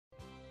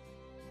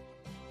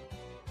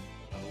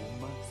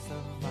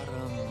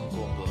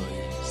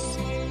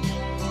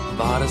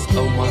waar is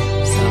ouma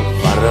se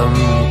warm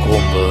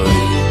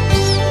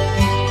kombers?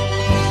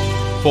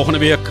 Volgende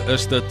week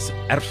is dit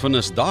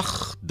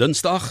Erfenisdag,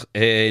 Dinsdag,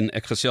 en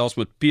ek gesels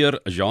met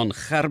Pierre-Jean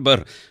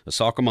Gerber, 'n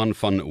sakeman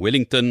van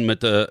Wellington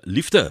met 'n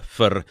liefde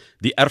vir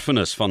die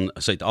erfenis van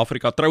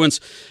Suid-Afrika. Trouwens,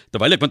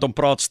 terwyl ek met hom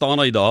praat, staan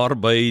hy daar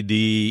by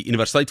die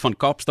Universiteit van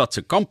Kaapstad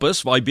se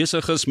kampus, waar hy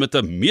besig is met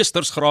 'n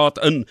meestersgraad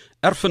in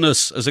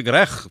erfenis. Is ek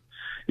reg?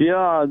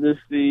 Ja, dis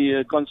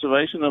die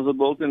Conservation of the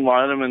Built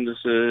Environment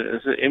is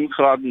 'n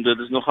M-graad en dit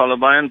is nogal 'n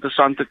baie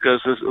interessante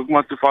kursus, ook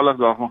maar toevallig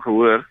daarvan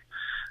gehoor.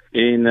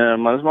 En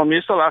maar dit is maar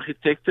meestal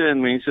argitekte en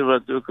mense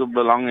wat ook 'n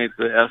belang het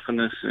by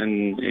erfenis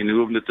en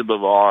hoe om dit te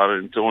bewaar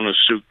en te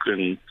ondersoek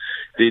en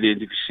te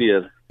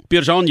identifiseer.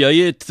 Pierre-Jean,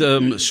 jy het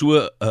so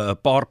 'n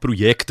paar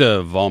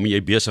projekte waarmee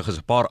jy besig is,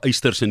 'n paar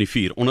eisters in die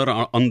vuur,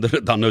 onder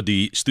andere dan nou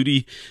die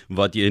studie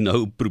wat jy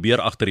nou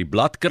probeer agter die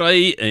blad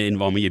kry en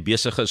waarmee jy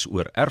besig is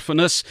oor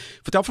erfenis.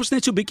 Vertel ons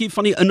net so 'n bietjie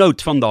van die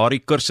inhoud van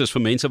daardie kursus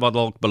vir mense wat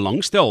dalk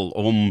belangstel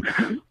om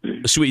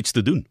so iets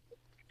te doen.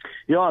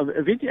 Ja,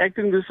 weet jy, ek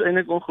dink dis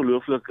eintlik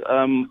ongelooflik.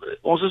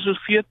 Ons is so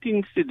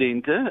 14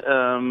 studente,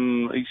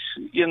 is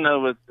een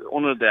nou wat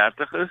onder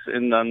 30 is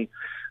en dan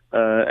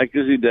ek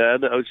is die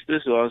derde oudste,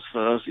 so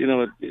as een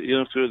wat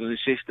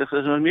 61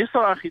 is, maar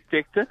meestal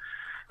argitekte.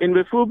 En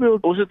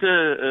byvoorbeeld, ons het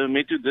 'n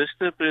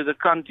methodiste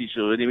predikant hier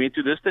so. Die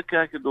methodiste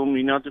kerk het hom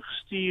hiernatoe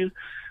gestuur.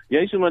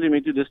 Juist omdat die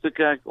methodiste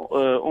kerk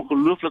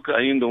ongelooflike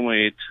eiendomme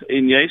het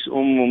en juist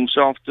om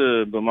homself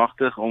te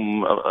bemagtig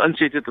om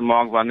insette te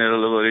maak wanneer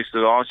hulle wil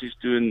restaurasies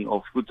doen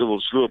of goede wil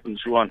sloop en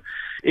so aan.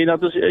 En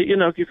dat is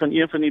een ouetjie van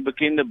een van die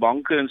bekende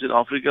banke in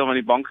Suid-Afrika, want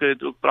die banke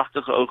het ook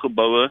pragtige ou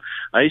geboue.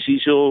 Hy is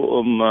hierso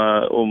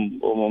om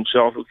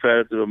homself ook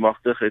verder te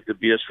bemagtig. Hy het 'n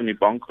beurs van die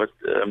bank wat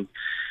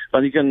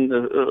want jy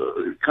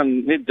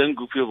kan net dink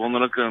hoeveel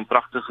wonderlike en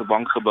pragtige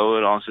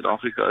bankgeboue daar in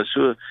Suid-Afrika is.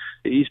 So,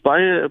 hier's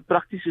baie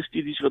praktiese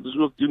studies wat ons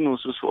ook doen.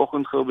 Ons was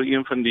vanoggend gou by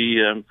een van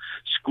die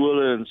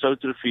skole in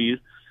Soutrivier,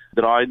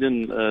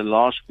 Dryden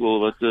Laerskool,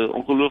 wat 'n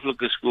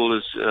ongelooflike skool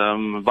is,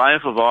 baie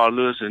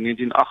verwaarloos in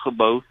 1908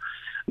 gebou.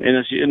 En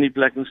as jy in die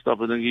plek instap,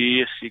 dan dink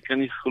jy, jy kan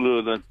nie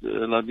glo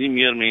dat nie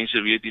meer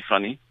mense weet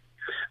hiervan nie.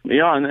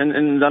 Ja,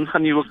 en dan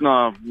gaan jy ook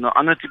na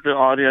ander tipe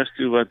areas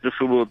toe, wat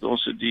byvoorbeeld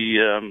ons die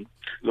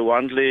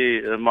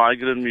Brandvlei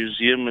Migrant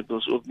Museum met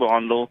ons ook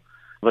behandel,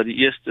 wat die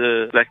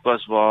eerste plek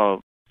was waar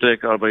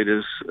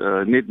trekarbeiders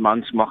net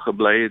mans mag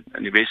gebly het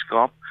in die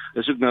Weskaap.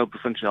 Dis ook nou 'n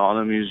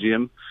provinsiale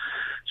museum.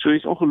 So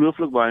is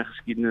ongelooflik baie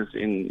geskiedenis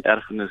en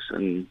erfenis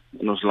in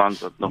ons land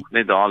wat nog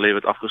net daar lê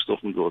wat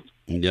afgestof moet word.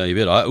 Ja, jy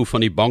weet, daai ou van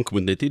die bank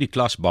moet net nie die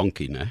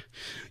klasbankie, né?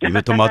 Jy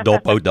moet hom maar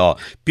dophou daar.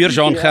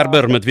 Pierre-Jean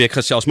Gerber met wie ek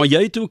gesels, maar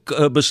jy het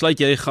ook besluit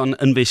jy gaan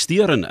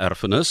investeer in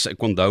erfenis.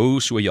 Ek onthou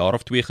so 'n jaar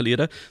of 2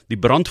 gelede die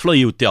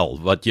Brandvlei Hotel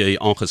wat jy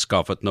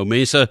aangeskaf het. Nou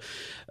mense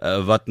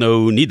wat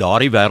nou nie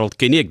daardie wêreld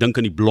ken nie, ek dink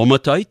in die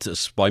blommetyd,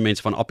 is baie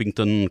mense van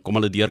Appington, kom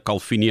hulle deur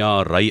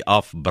Calvinia, ry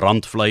af,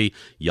 Brandvlei,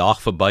 jaag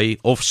verby,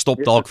 of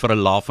stop dalk vir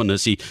 'n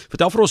lafenissie.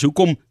 Vertel vir ons,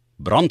 hoekom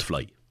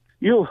Brandvlei?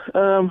 Jo,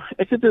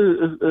 ek het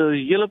 'n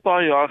hele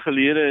paar jaar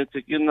gelede het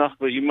ek eendag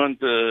by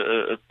iemand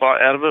 'n paar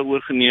erwe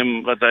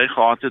oorgeneem wat hy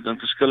gehad het in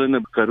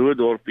verskillende Karoo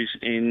dorpies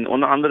en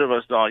onder andere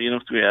was daar 1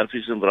 of 2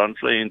 erfies in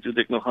Brandvlei en toe het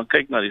ek nog gaan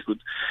kyk na die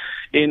goed.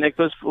 En ek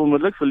was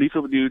onmiddellik verlief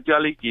op die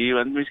hotelletjie,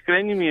 want mens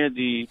kry nie meer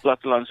die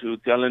plattelandse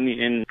hotelle nie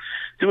en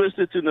toe is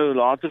dit toe nou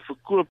later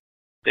verkoop.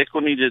 Ek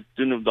kon nie dit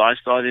doen op daai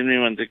stadium nie,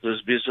 want ek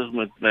was besig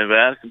met my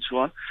werk en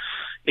so aan.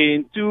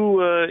 En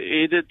toe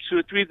het dit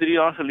so 2-3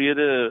 jaar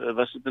gelede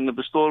was dit in 'n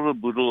bestorwe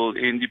boedel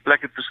en die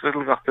plek het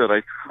verskriklik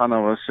agteruit gegaan.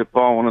 Daar was 'n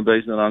paar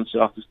 100,000 rand se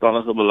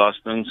agterstallige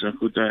belastings en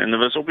goed en dit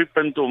was op die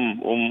punt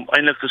om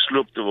eintlik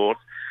gesloop te word.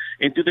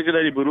 En toe het ek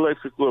uit die boedel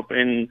uitgekoop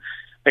en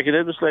ek het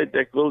net besluit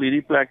ek wil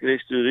hierdie plek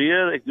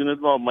restaureer. Ek doen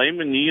dit maar op my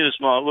manier, is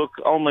maar ook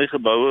al my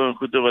geboue en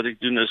goede wat ek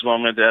doen is maar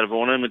met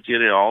herwonne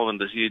materiaal,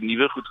 want as jy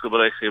nuwe goed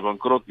gebruik gee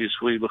bankrot wees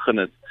voor jy begin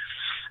het.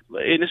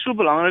 En dit is so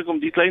belangrik om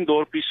die klein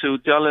dorpies se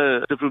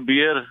hotelle te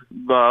probeer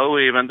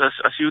behou, want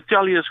as die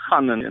hotel eers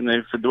gaan en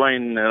hy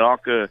verdwyn,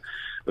 raak 'n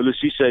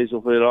logieshuis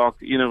of hy raak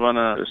een of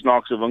ander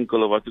snaakse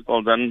winkel of wat ook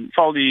al, dan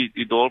val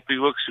die dorpie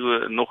ook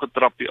so nog 'n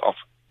trappie af.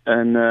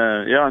 En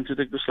en toe het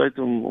ek besluit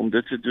om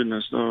dit te doen.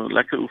 Is nou 'n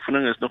lekker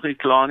oefening, is nog nie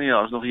klaar nie,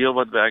 daar is nog heel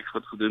wat werk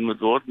wat gedoen moet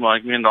word, maar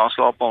ek meen daar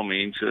slaap al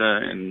mense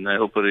en hy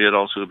opereer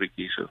al so 'n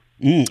bietjie so.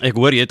 Ek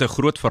hoor jy het 'n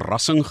groot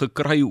verrassing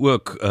gekry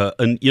ook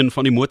in een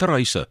van die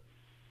motorhuise.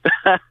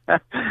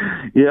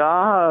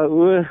 Ja,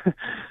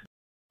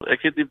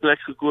 ek het die plek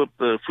gekoop,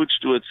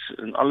 voetstoots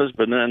en alles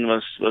binne-in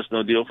was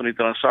nou deel van die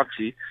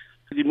transaksie.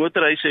 Die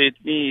motorhuise het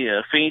nie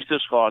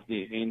vensters gehad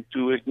nie en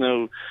toe ek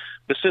nou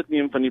besit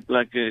neem van die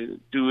plekke,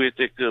 toe het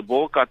ek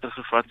bolkatte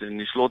gevat en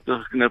die slotte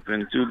geknip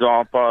en toe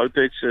daar 'n paar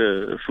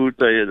oudtydse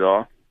voertuie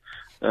daar.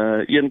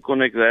 Een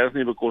kon ek regtig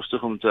nie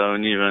bekostig om te hou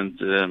nie,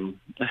 want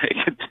ek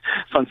het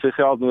van sy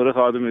geld nodig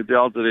gehad om die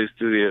hotel te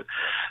restaureer.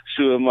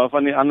 So, maar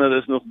van die ander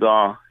is nog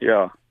daar,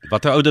 ja.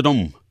 Wat 'n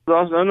ouderdom?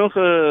 Daar's nou nog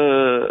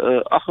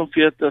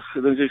 48,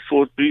 dink ek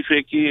Ford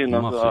Prefectie en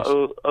dan 'n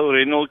ou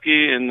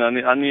Renaultjie en dan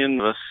die ander een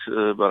was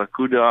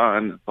Barracuda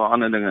en 'n paar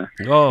ander dinge.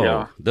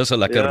 Ja, dis 'n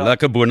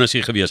lekker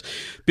bonusie gewees.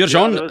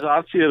 Pierre-Jean, dit was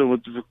hartseer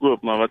om te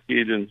verkoop, maar wat kan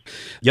jy doen?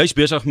 Jy's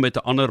besig met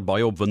 'n ander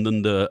baie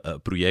opwindende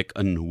projek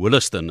in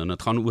Williston en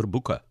dit gaan oor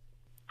boeke.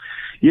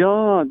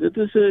 Ja, dit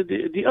is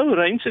die ou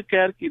Reinse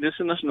kerkie, dis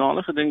 'n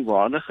nasionale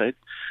gedenkwaardigheid.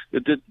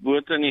 Dit het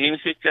behoort aan die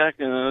NG Kerk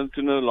en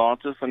toe nou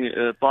later van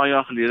 'n paar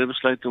jaar gelede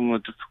besluit om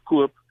dit te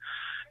verkoop.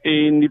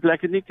 En die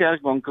plek het nie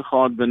kerkbanke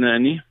gehad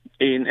binne-in nie.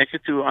 En ek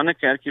het toe 'n ander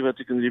kerkie wat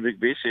ek in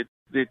Riebeeck-Wes het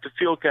te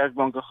veel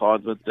kerkbanke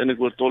gehad wat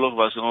eintlik oortollig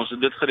was en ons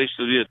het dit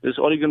gerestoureer. Dis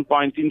Oregon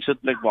Pine 10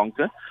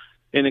 sitplekbanke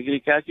en ek het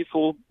die kerkie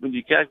vol met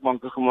die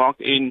kerkbanke gemaak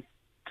en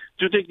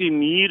toe het ek die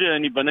mure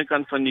in die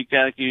binnekant van die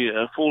kerkie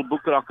vol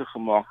boekrakke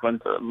gemaak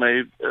want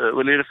my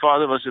oorlede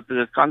vader was 'n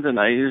predikant en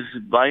hy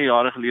is baie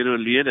jare gelede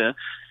oorlede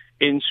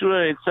en so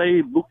het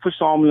sy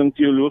boekversameling,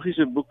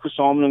 teologiese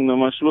boekversameling nou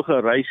maar so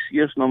gereis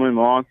eers na my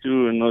ma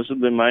toe en nou so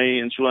by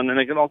my en so en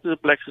ek het altyd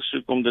 'n plek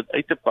gesoek om dit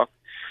uit te pak.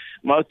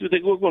 Maar toe het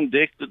ek ook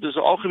ontdek dit is 'n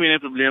algemene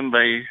probleem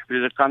by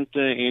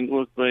predikante en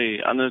ook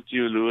by ander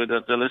teoloë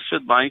dat hulle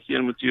sit baie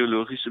keer met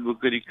teologiese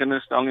boeke, die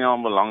kinders stel nie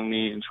aan belang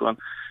nie en so aan.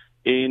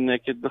 En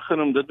ek het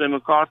begin om dit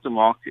bymekaar te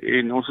maak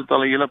en ons het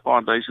al 'n hele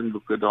paar duisend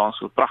boeke daar,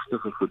 so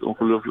pragtige goed,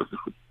 ongelooflike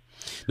goed.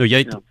 Nou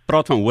jy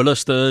praat van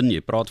Williston,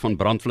 jy praat van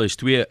Brandvlei,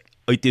 2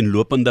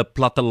 uiteenlopende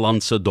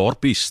plattelandse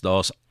dorpies.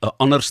 Daar's 'n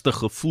anderste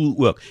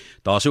gevoel ook.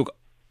 Daar's ook,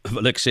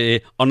 wil ek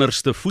sê,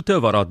 anderste voete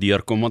wat daar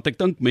deurkom, want ek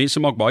dink mense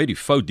maak baie die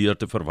fout deur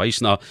te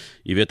verwys na,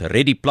 jy weet,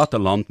 red die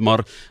platteland, maar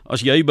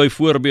as jy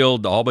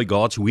byvoorbeeld daar by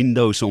God's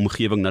Windows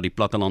omgewing na die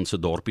plattelandse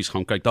dorpies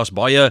gaan kyk, daar's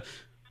baie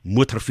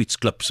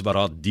motorfietsklips wat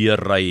daar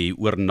deurry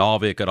oor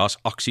naweke, daar's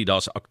aksie,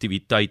 daar's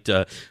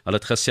aktiwiteite, hulle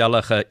het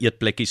gesellige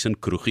eetplekkies en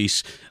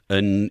kroegies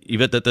en jy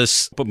weet dit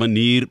is op 'n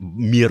manier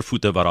meer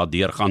voete wat daar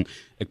deurgaan.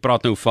 Ek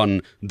praat nou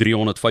van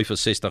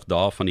 365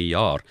 dae van die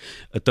jaar.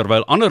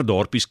 Terwyl ander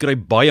dorpies kry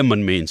baie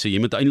min mense. Jy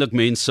moet eintlik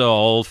mense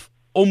half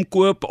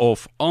omkoop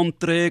of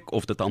aantrek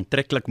of dit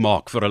aantreklik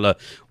maak vir hulle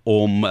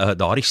om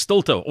daardie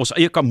stilte, ons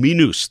eie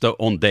kaminos te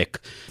ontdek.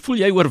 Voel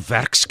jy oor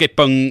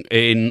werkskepping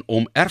en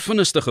om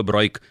erfenis te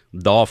gebruik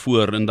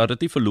daarvoor en dat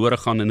dit nie verlore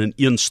gaan en in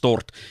een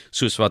stort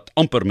soos wat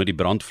amper met die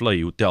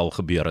Brandvlei Hotel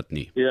gebeur het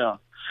nie? Ja.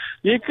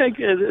 Jy kyk,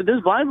 dit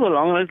is baie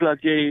belangrik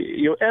dat jy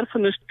jou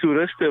erfenis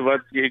toeriste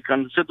wat jy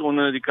kan sit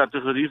onder die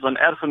kategorie van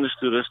erfenis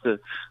toeriste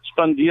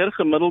spandeer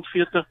gemiddeld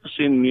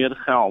 40% meer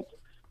geld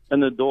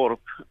in 'n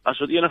dorp as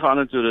wat enige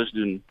ander toerist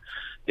doen.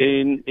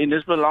 En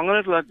dis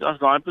belangrik dat as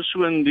daai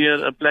persoon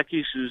deur 'n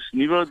plekkie soos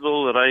Nieuwoud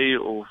wil ry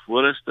of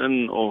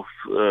Williston of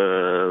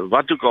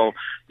wat ook al,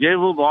 jy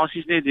wil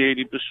basies net hê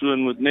die persoon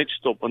moet net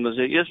stop en as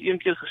hy eers een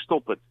keer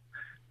gestop het,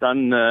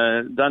 dan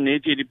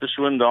het jy die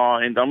persoon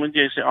daar en dan moet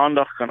jy sy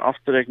aandag kan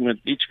aftrek met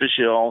iets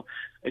spesiaal.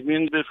 Ek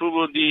meen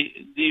byvoorbeeld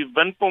die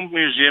Windpomp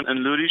Museum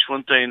in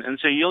Louisfontein in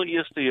sy heel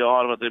eerste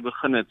jaar wat hy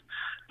begin het,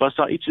 was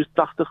daar iets soos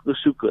 80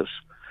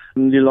 besoekers.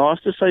 En die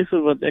laaste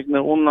syfer wat ek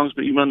nou onlangs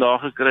by iemand daar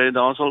gekry het,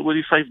 daar is al oor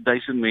die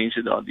 5000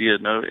 mense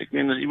daardeur. Nou, ek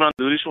meen as iemand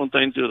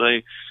Louisfontein toe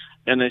ry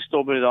en hy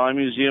stop by daai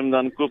museum,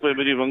 dan koop hy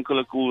by die winkel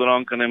 'n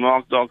koeldrank en hy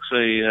maak dalk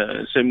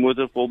sy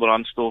motor vol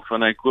brandstof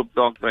en hy koop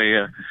dalk by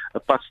 'n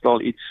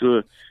padstal iets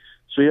so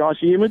ja, as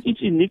jy moet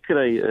iets uniek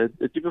kry,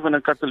 'n tipe van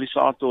 'n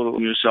katalisator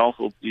om jouself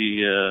op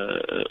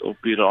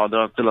die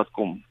radar te laat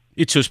kom.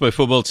 Iets soos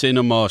byvoorbeeld sê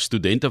nou maar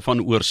studente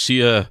van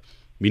oorsee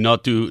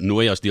Minato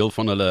nooi as deel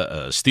van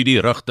hulle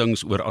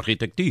studierigtings oor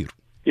argitektuur.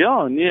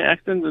 Ja, nee,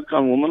 ek dink dit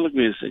kan wonderlik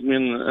wees. Ek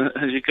meen,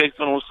 as jy kyk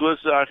van ons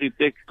grootste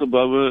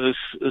argitekgeboue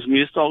is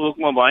meestal ook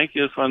maar baie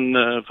keer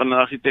van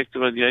argitekte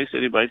wat juist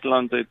uit die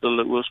buiteland uit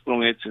hulle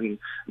oorsprong het en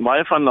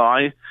baie van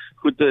daai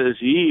goede is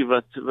hier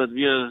wat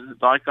weer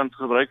daai kant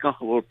gebruik kan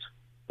geword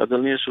wat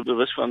hulle nie so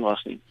bewus van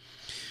was nie.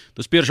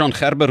 Dis Pierre-Jean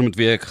Gerber met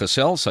wie ek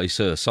gesels. Hy's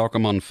 'n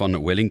sakeman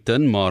van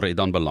Wellington, maar het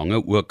dan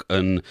belange ook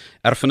in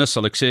erfenis.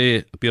 Sal ek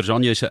sê,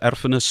 Pierre-Jean, jy's 'n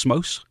erfenis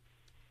smous?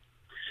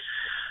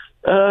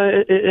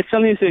 Ek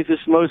sal nie sê dit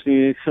is smous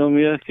nie. Ek sal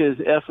meer as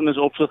erfenis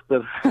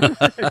opsigter.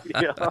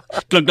 Ja.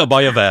 Klink na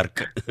baie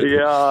werk.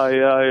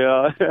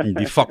 Ja.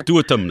 Die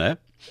faktotum, né?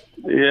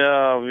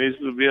 Ja, mens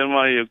probeer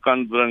maar jou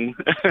kant bring.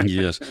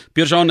 Yes.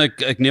 Pierre-Jean,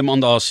 ek neem aan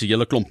daar's 'n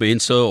hele klomp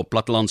mense op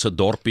plattelandse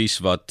dorpies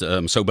wat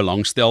sou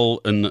belangstel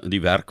in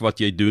die werk wat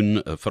jy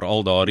doen,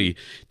 veral daardie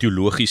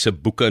teologiese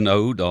boeke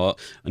nou daar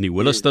in die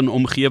Williston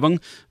omgewing,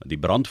 die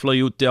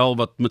Brandvlei Hotel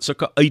wat met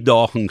sulke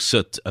uitdagings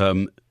sit.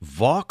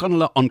 Waar kan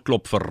hulle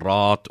aanklop vir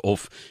raad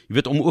of jy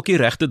weet om ook die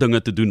regte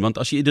dinge te doen, want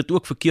as jy dit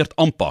ook verkeerd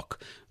aanpak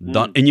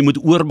dan en jy moet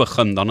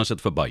oorbegin, dan is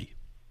dit verby.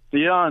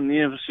 Ja,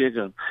 nee,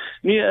 verseker.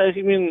 Nee,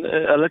 ek meen,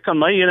 hulle kan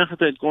my enige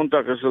tyd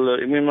kontak as hulle,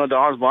 ek meen, maar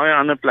daar's baie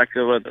ander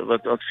plekke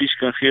wat advies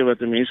kan gee, wat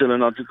die mense hulle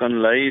na toe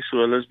kan lei, so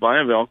hulle is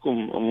baie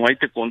welkom om my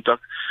te kontak.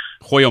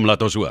 Gooi hom,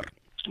 laat ons hoor.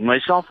 My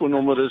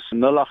selfoonnommer is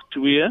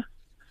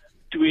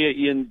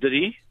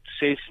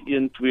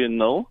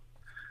 082-213-6120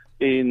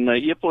 en my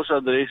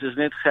e-posadres is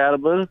net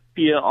Gerber,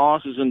 PA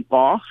soos in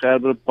pa,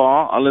 Gerber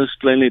pa, alles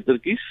klein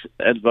lettertjies,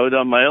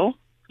 @voudamail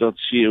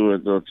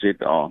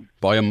 .co.za.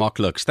 Baie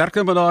maklik.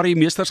 Sterkte met daardie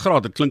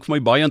meestersgraad. Dit klink vir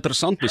my baie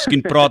interessant.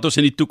 Miskien praat ons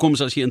in die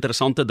toekoms as jy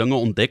interessante dinge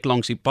ontdek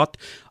langs die pad.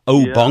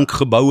 Ou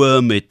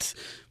bankgeboue met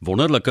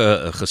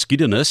wonderlike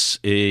geskiedenis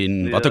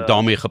en wat ook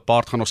daarmee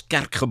gepaard gaan, ons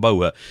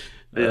kerkgeboue.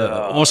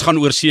 Ons gaan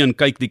oorsee en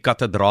kyk die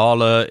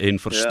kathedrale en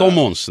verstom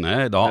ons,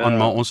 né, daaraan,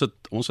 maar ons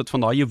het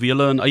van daai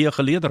juwele in eie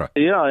geleedere.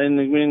 Ja, en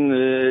ek meen,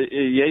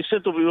 jy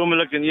sit op die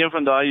oomblik in een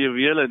van daai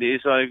juwele, die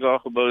SAIK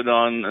gebou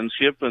daar in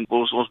Scheeppunt.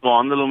 Ons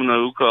behandel hom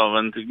nou ook al,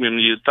 want ek meen,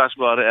 jou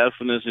tasbare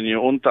erfenis en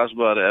jou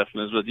ontasbare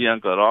erfenis wat jy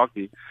aan kan raak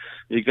nie.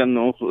 Jy kan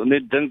nog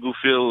net dink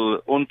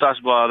hoeveel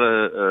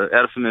ontasbare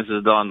erfenis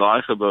is daar in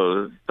daai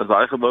gebou, dat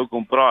daai gebou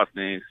kom praat,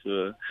 nee,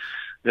 so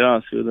dit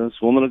is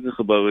wonderlike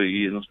geboue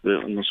hier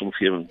in ons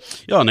omgewing.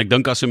 Ja, en ek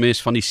dink as 'n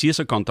mens van die see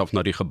se kant af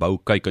na die gebou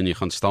kyk en jy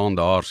gaan staan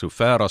daar so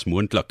ver as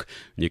moontlik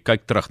en jy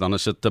kyk terug, dan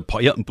is dit 'n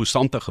baie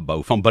imposante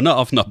gebou. Van binne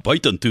af na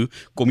buitentoe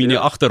kom jy nie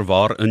agter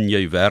waarin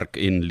jy werk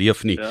en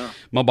leef nie.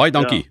 Maar baie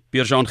dankie,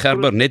 Pierre-Jean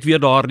Gerber, net weer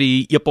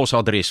daardie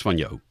e-posadres van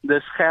jou.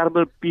 Dis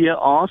Gerber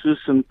PA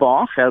soos in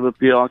pa, Gerber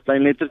PA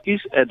klein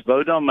lettertjies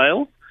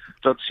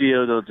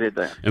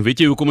 @vodamail.co.za. En weet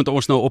jy hoekom het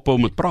ons nou ophou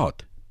met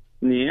praat?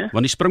 Nee.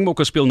 Want die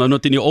Springbokke speel nou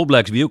net in die All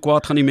Blacks. Wie hoe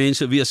kwaad gaan die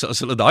mense wees as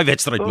hulle daai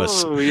wedstryd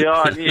mis?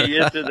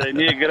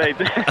 Great.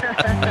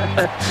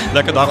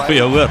 Lekker dag vir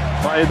jou, hoor.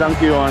 Baie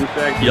dankie, Johan.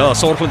 Ja,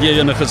 sorg dat jy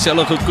in 'n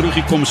gesellige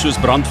kroegie kom soos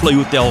Brandvlei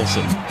Hotel se.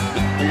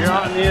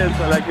 Ja, nee, dit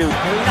sal lekker.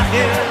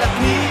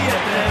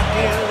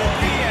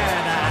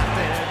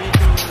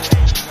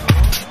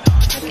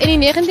 In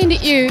die 19de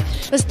eeu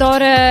was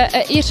daar 'n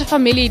Ierse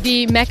familie,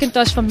 die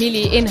Macintosh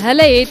familie, en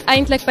hulle het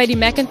eintlik by die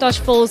Macintosh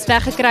Falls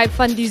weggekruip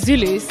van die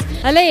Zulus.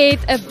 Hulle het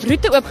 'n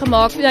roete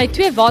oopgemaak by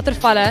 2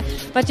 watervalle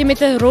wat jy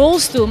met 'n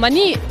rolstoel, maar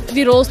nie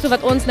die rolstoel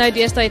wat ons nou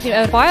deesdae het nie,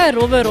 'n baie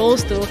rowwe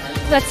rolstoel,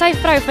 sodat sy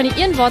vrou van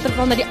die een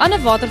waterval na die ander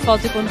waterval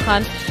toe kon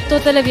gaan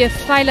tot hulle weer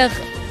veilig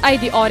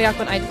uit die area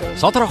kon uitkom.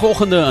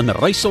 Saterdagoggende in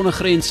Reis sonder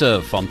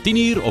grense van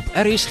 10:00 op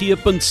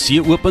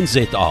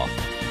rsg.co.za.